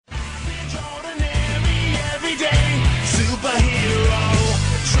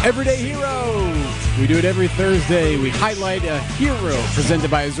Everyday Heroes. We do it every Thursday. We highlight a hero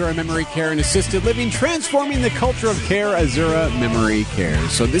presented by Azura Memory Care and Assisted Living, transforming the culture of care, Azura Memory Care.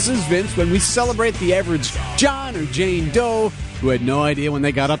 So this is Vince when we celebrate the average John or Jane Doe who had no idea when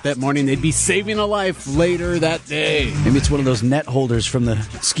they got up that morning they'd be saving a life later that day. Maybe it's one of those net holders from the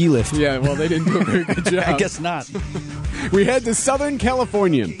ski lift. Yeah, well, they didn't do a very good job. I guess not. We head to Southern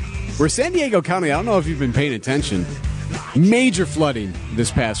California, where San Diego County, I don't know if you've been paying attention, major flooding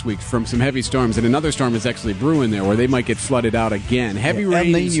this past week from some heavy storms, and another storm is actually brewing there where they might get flooded out again. Heavy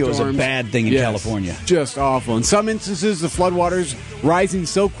rain El Niño storms. is a bad thing in California. Just awful. In some instances, the floodwaters rising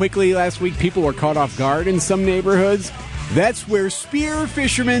so quickly last week, people were caught off guard in some neighborhoods. That's where spear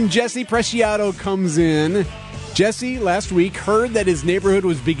fisherman Jesse Preciado comes in. Jesse, last week, heard that his neighborhood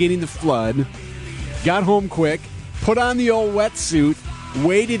was beginning to flood, got home quick, put on the old wetsuit,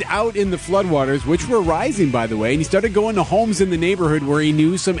 waded out in the floodwaters, which were rising, by the way, and he started going to homes in the neighborhood where he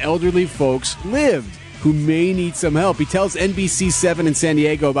knew some elderly folks lived who may need some help. He tells NBC7 in San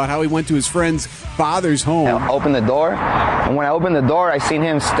Diego about how he went to his friend's father's home. I opened the door, and when I opened the door, I seen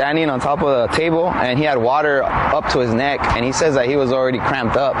him standing on top of the table, and he had water up to his neck, and he says that he was already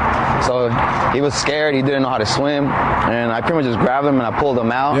cramped up. So he was scared. He didn't know how to swim, and I pretty much just grabbed him, and I pulled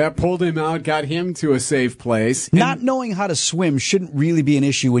him out. Yeah, pulled him out, got him to a safe place. Not knowing how to swim shouldn't really be an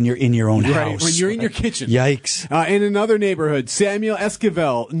issue when you're in your own Right, house. when you're in your kitchen. Yikes. In another neighborhood, Samuel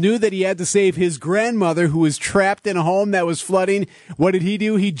Esquivel knew that he had to save his grandmother who was trapped in a home that was flooding. What did he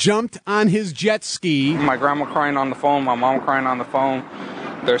do? He jumped on his jet ski. My grandma crying on the phone, my mom crying on the phone.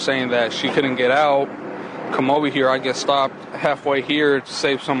 They're saying that she couldn't get out. Come over here. I get stopped halfway here to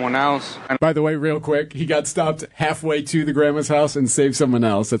save someone else. And By the way, real quick, he got stopped halfway to the grandma's house and saved someone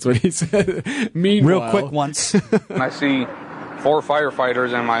else. That's what he said. Meanwhile, Real quick once. I see 4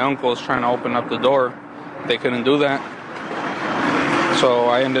 firefighters and my uncles trying to open up the door. They couldn't do that. So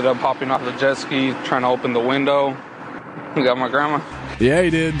I ended up hopping off the jet ski, trying to open the window. We got my grandma. Yeah, he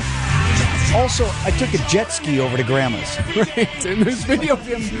did. Also, I took a jet ski over to Grandma's. Right, and there's video of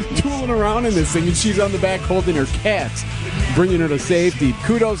him tooling around in this thing, and she's on the back holding her cat, bringing her to safety.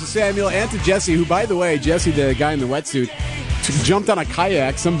 Kudos to Samuel and to Jesse, who, by the way, Jesse, the guy in the wetsuit, jumped on a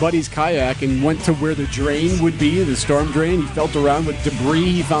kayak, somebody's kayak, and went to where the drain would be, the storm drain. He felt around with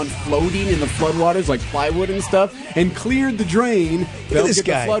debris he found floating in the floodwaters, like plywood and stuff, and cleared the drain. Look at this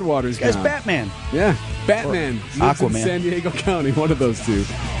guy. The floodwaters This guy's down. Batman. Yeah, Batman. Lives in Aquaman. San Diego County, one of those two.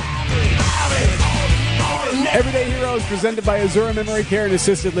 Everyday Heroes presented by Azura Memory Care and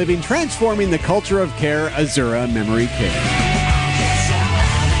Assisted Living, transforming the culture of care, Azura Memory Care.